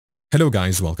Hello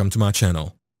guys, welcome to my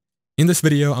channel. In this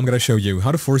video, I'm going to show you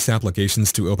how to force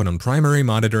applications to open on primary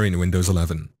monitor in Windows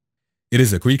 11. It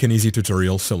is a quick and easy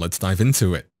tutorial, so let's dive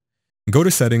into it. Go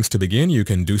to Settings to begin. You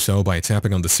can do so by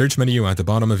tapping on the search menu at the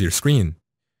bottom of your screen,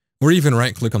 or even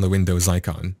right-click on the Windows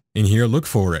icon. In here, look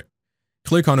for it.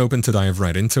 Click on Open to dive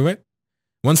right into it.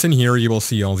 Once in here, you will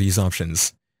see all these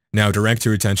options. Now direct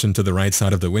your attention to the right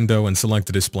side of the window and select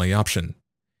the Display option.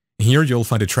 Here you'll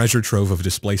find a treasure trove of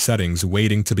display settings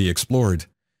waiting to be explored.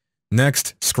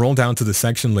 Next, scroll down to the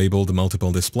section labeled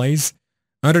Multiple Displays.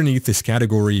 Underneath this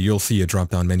category, you'll see a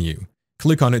drop-down menu.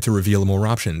 Click on it to reveal more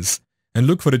options, and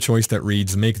look for the choice that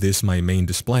reads Make this my main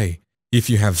display.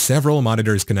 If you have several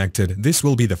monitors connected, this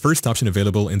will be the first option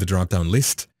available in the drop-down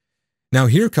list. Now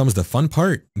here comes the fun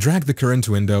part. Drag the current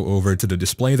window over to the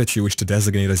display that you wish to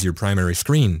designate as your primary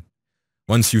screen.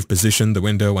 Once you've positioned the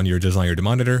window on your desired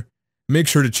monitor, make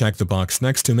sure to check the box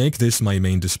next to Make this my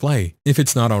main display if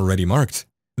it's not already marked.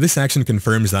 This action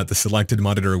confirms that the selected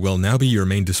monitor will now be your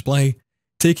main display,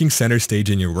 taking center stage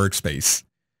in your workspace.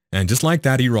 And just like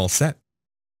that, you're all set.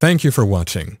 Thank you for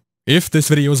watching. If this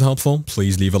video was helpful,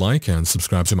 please leave a like and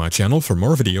subscribe to my channel for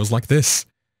more videos like this.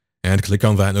 And click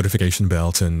on that notification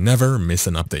bell to never miss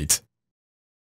an update.